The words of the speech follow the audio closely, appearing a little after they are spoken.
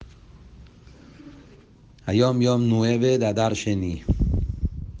Hayom Yom 9 de Adar Sheni.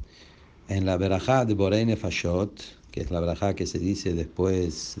 En la verajá de Borei Nefashot, que es la verajá que se dice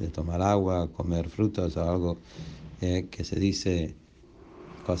después de tomar agua, comer frutos o algo, que se dice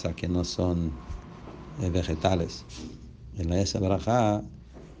cosas que no son vegetales. En esa verajá,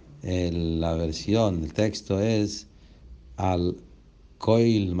 la versión, el texto es al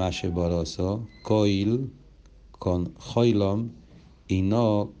koil masheboroso, koil con joilom y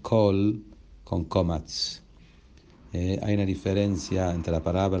no kol con komatz. Hay una diferencia entre la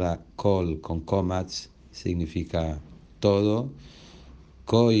palabra kol con komatz, significa todo,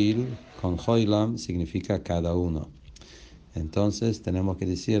 koil con joilam significa cada uno. Entonces tenemos que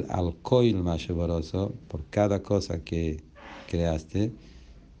decir al koil masheboroso por cada cosa que creaste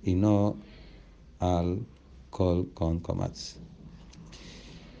y no al kol con komatz.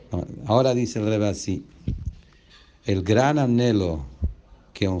 Ahora dice el Rebbe así: el gran anhelo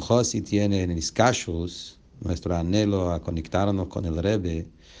que un Josi tiene en Iskashus, nuestro anhelo a conectarnos con el Rebbe,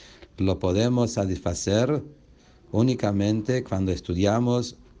 lo podemos satisfacer únicamente cuando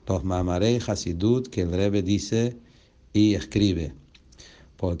estudiamos los Mamarei Hasidut que el Rebbe dice y escribe,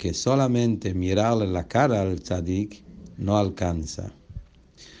 porque solamente mirarle la cara al tzadik no alcanza.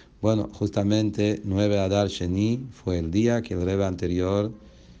 Bueno, justamente 9 Adar Sheni fue el día que el Rebbe anterior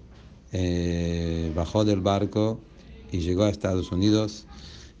bajó del barco y llegó a Estados Unidos,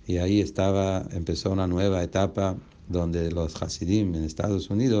 y ahí empezó una nueva etapa donde los Hasidim en Estados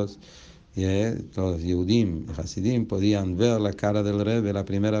Unidos, los Yehudim y Hasidim podían ver la cara del Rebbe la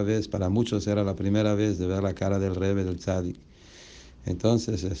primera vez. Para muchos era la primera vez de ver la cara del Rebbe, del Tzadik.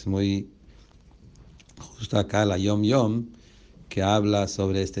 Entonces es muy justo acá la Yom Yom que habla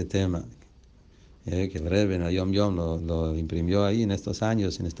sobre este tema, que el Rebbe en la Yom Yom lo imprimió ahí en estos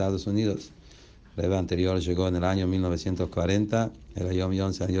años en Estados Unidos. El Rebbe anterior llegó en el año 1940, el Yom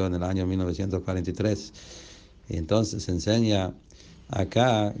Yom salió en el año 1943. Y entonces enseña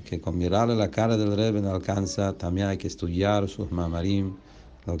acá que con mirarle la cara del Rebbe no alcanza, también hay que estudiar sus mamarim,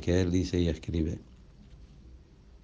 lo que él dice y escribe.